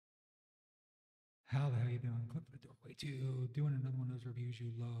How the hell you doing? Clip the doorway to doing another one of those reviews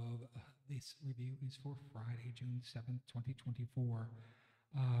you love. This review is for Friday, June 7th, 2024.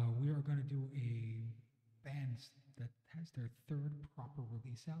 We are going to do a band that has their third proper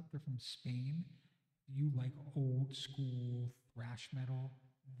release out. They're from Spain. You like old school thrash metal?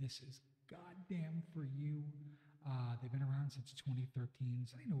 This is goddamn for you. They've been around since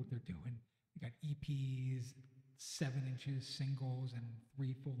 2013, so they know what they're doing. They got EPs, 7 inches, singles, and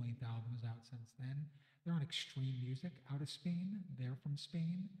 3 full-length albums out since then. They're on Xtreem Music out of Spain. They're from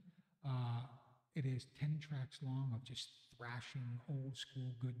Spain. It is 10 tracks long of just thrashing old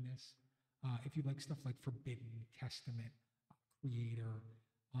school goodness. If you like stuff like Forbidden, Testament, Creator,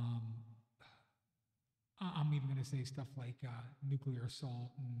 I'm even going to say stuff like Nuclear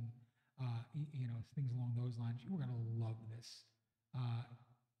Assault and things along those lines, you're going to love this.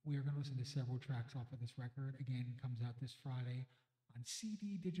 We are going to listen to several tracks off of this record. Again, it comes out this Friday on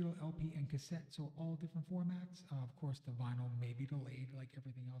CD, digital, LP, and cassette, so all different formats. Of course, the vinyl may be delayed like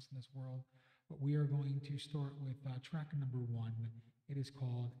everything else in this world, but we are going to start with track number 1. It is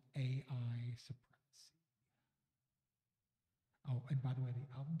called AI Supremacy. Oh, and by the way,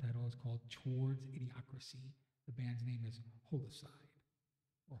 the album title is called Towards Idiocracy. The band's name is Holycide,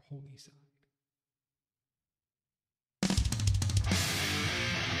 or Holycide.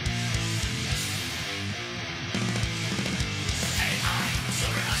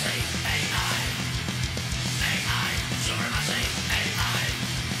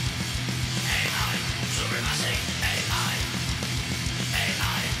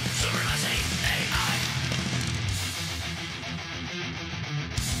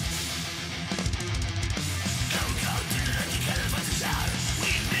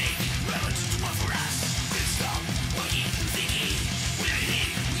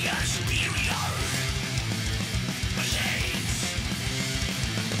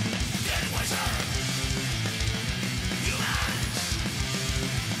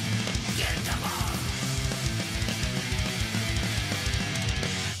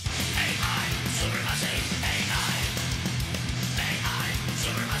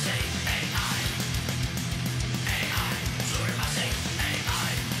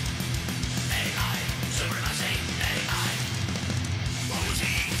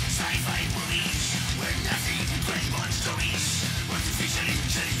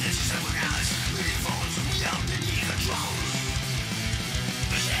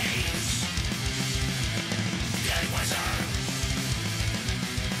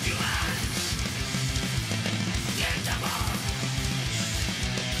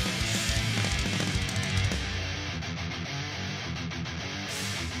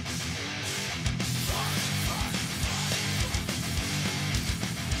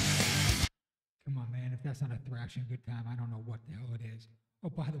 That's not a thrashing good time. I don't know what the hell it is. Oh,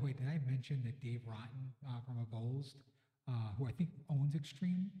 by the way, did I mention that Dave Rotten from Evolved, who I think owns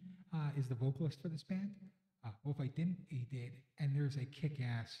Xtreem, is the vocalist for this band? Well, if I didn't, he did. And there's a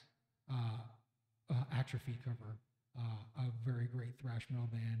kick-ass Atrophy cover, a very great thrash metal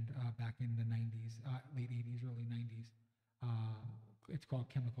band back in the 90s, late 80s, early 90s. It's called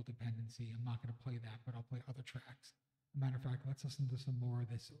Chemical Dependency. I'm not going to play that, but I'll play other tracks. Matter of fact, let's listen to some more of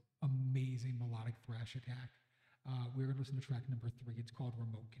this amazing melodic thrash attack. We're going to listen to track number 3. It's called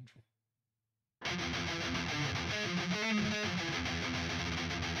Remote Control.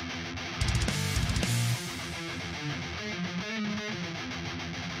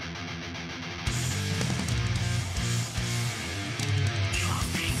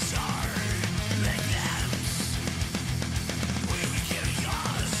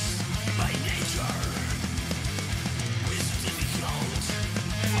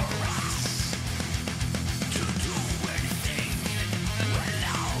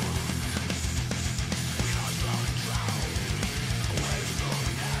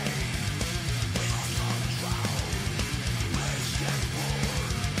 Yeah.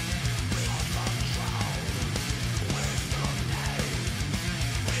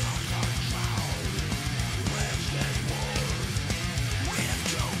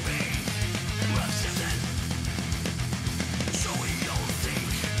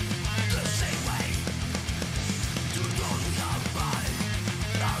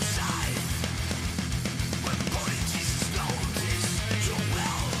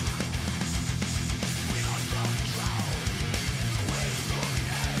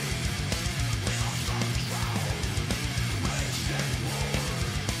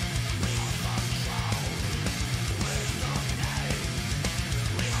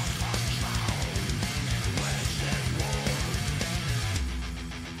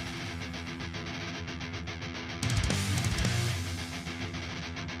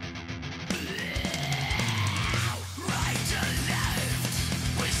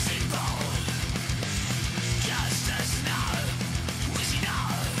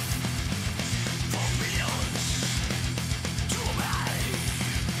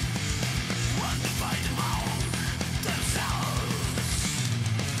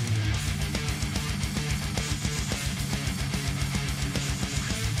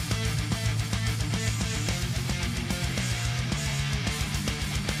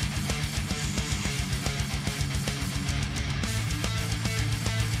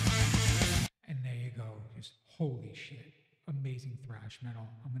 Holy shit, amazing thrash metal.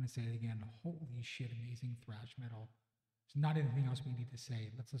 I'm going to say it again. Holy shit, amazing thrash metal. There's not anything else we need to say.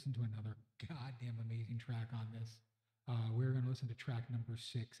 Let's listen to another goddamn amazing track on this. We're going to listen to track number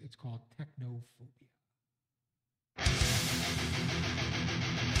 6. It's called Technophobia.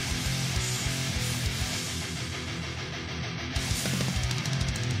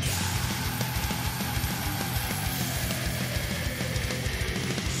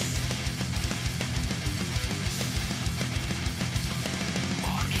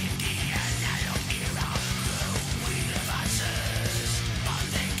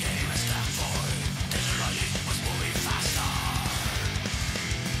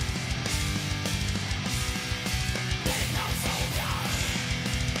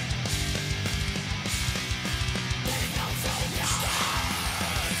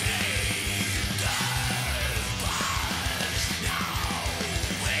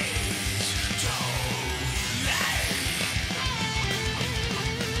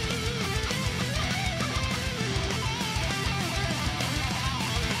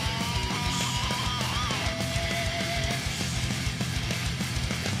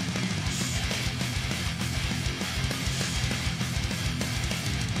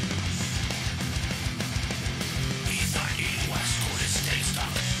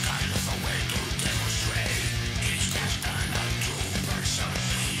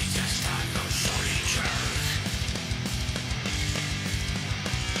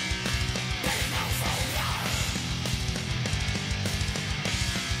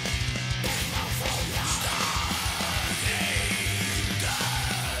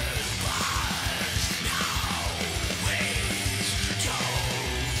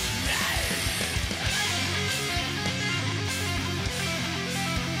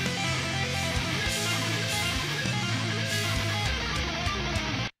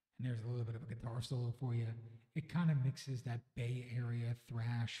 Solo for you. It kind of mixes that Bay Area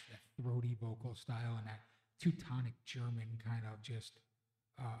thrash, that throaty vocal style, and that Teutonic German kind of just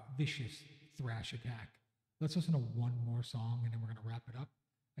vicious thrash attack. Let's listen to one more song and then we're going to wrap it up.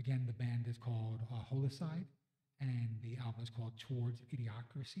 Again, the band is called Holycide and the album is called Towards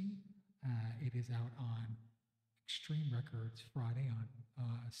Idiocracy. It is out on Xtreem Records Friday on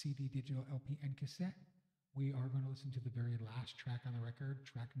CD, digital, LP, and cassette. We are going to listen to the very last track on the record,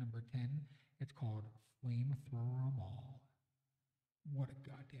 track number 10. It's called Flamethrower 'Em All. What a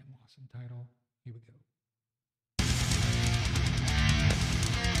goddamn awesome title. Here we go.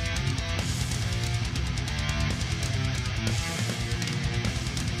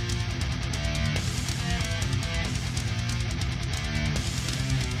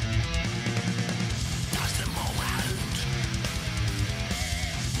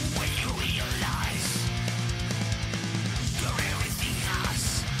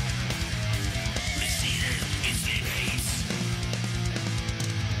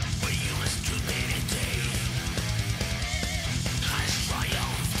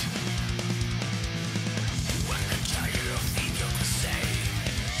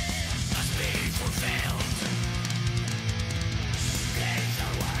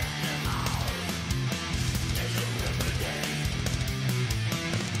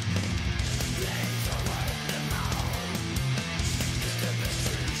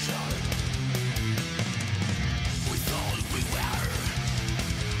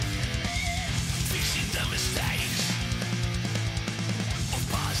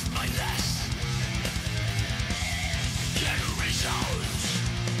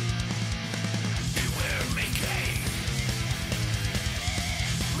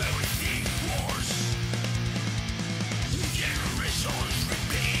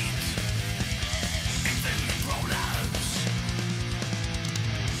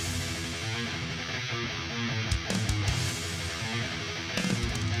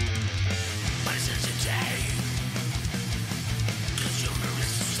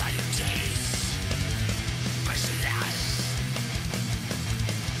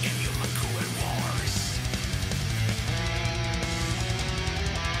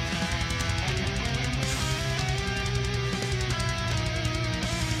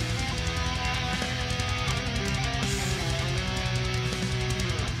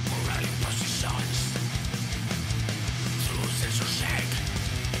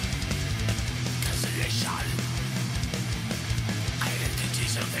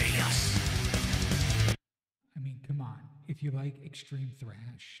 If you like extreme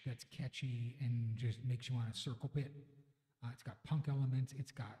thrash that's catchy and just makes you want to circle pit, it's got punk elements,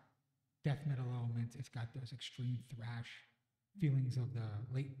 it's got death metal elements, it's got those extreme thrash feelings of the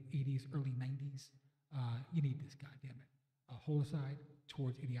late 80s, early 90s. You need this, goddammit. Holycide,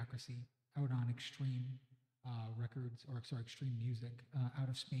 Towards Idiocracy, out on Xtreem. records, or sorry, Xtreem music out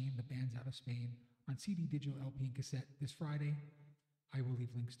of Spain. The band's out of Spain on CD, digital, LP, and cassette this Friday. I will leave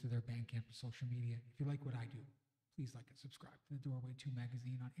links to their Bandcamp and social media. If you like what I do, please like and subscribe to the Doorway 2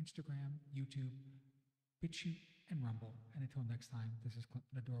 magazine on Instagram, YouTube, BitChute, and Rumble. And until next time, this is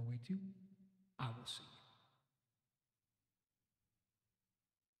Clinton, the Doorway 2. I will see you.